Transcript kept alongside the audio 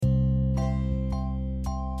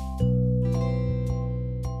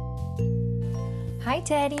Hi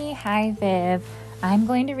Teddy, hi Viv. I'm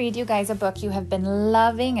going to read you guys a book you have been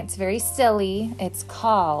loving. It's very silly. It's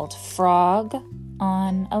called Frog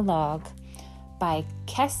on a Log by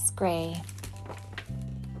Kes Gray.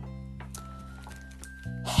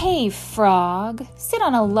 Hey, Frog, sit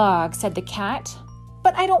on a log, said the cat.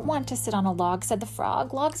 But I don't want to sit on a log, said the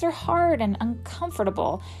frog. Logs are hard and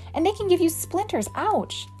uncomfortable, and they can give you splinters.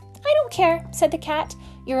 Ouch. I don't care, said the cat.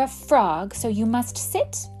 You're a frog, so you must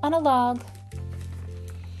sit on a log.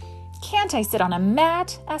 Can't I sit on a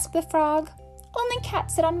mat? Asked the frog. Only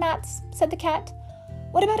cats sit on mats, said the cat.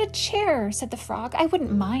 What about a chair? Said the frog. I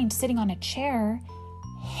wouldn't mind sitting on a chair.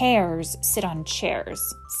 Hares sit on chairs,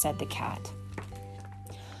 said the cat.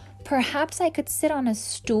 Perhaps I could sit on a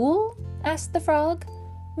stool? Asked the frog.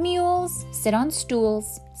 Mules sit on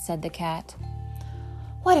stools, said the cat.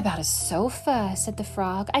 What about a sofa? Said the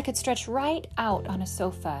frog. I could stretch right out on a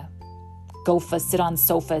sofa. Gophers sit on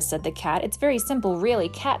sofas, said the cat. It's very simple, really.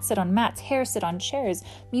 Cats sit on mats, hares sit on chairs,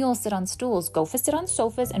 mules sit on stools, gophers sit on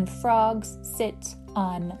sofas, and frogs sit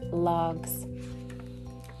on logs.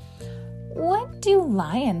 What do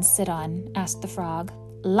lions sit on? Asked the frog.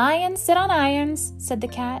 Lions sit on irons, said the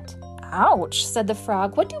cat. Ouch, said the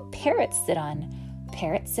frog. What do parrots sit on?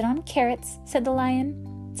 Parrots sit on carrots, said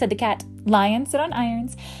the cat. Lions sit on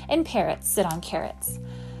irons, and parrots sit on carrots.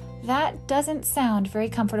 That doesn't sound very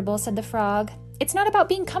comfortable, said the frog. It's not about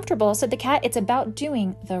being comfortable, said the cat. It's about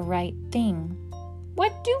doing the right thing.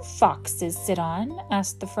 What do foxes sit on?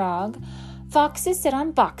 Asked the frog. Foxes sit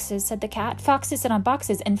on boxes, said the cat. Foxes sit on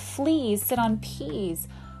boxes, and fleas sit on peas.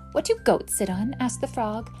 What do goats sit on? Asked the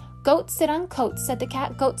frog. Goats sit on coats, said the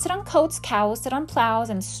cat. Goats sit on coats, cows sit on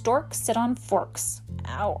plows, and storks sit on forks.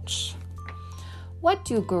 Ouch. What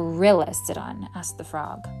do gorillas sit on? Asked the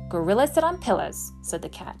frog. Gorillas sit on pillows, said the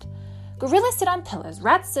cat. Gorillas sit on pillows,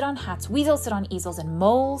 rats sit on hats, weasels sit on easels, and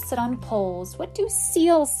moles sit on poles. What do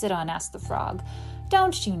seals sit on? Asked the frog.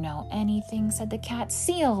 Don't you know anything, said the cat.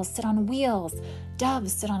 Seals sit on wheels,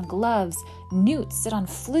 doves sit on gloves, newts sit on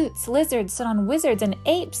flutes, lizards sit on wizards, and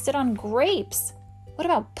apes sit on grapes. What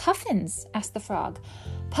about puffins? Asked the frog.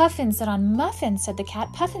 Puffins sit on muffins, said the cat.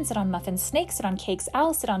 Puffins sit on muffins, snakes sit on cakes,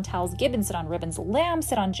 owls sit on towels, gibbons sit on ribbons, lambs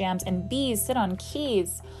sit on jams, and bees sit on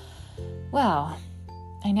keys. Well,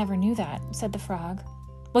 I never knew that, said the frog.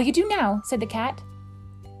 Well, you do now, said the cat.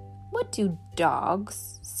 What do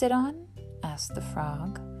dogs sit on? Asked the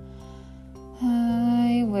frog.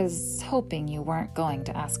 I was hoping you weren't going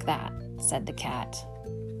to ask that, said the cat.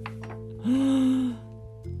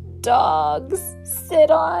 Dogs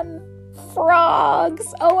sit on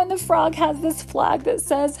frogs. Oh, and the frog has this flag that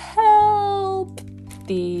says, help.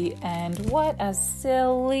 The end. What a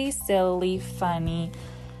silly,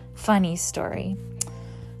 funny story.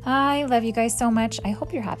 I love you guys so much. I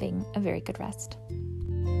hope you're having a very good rest.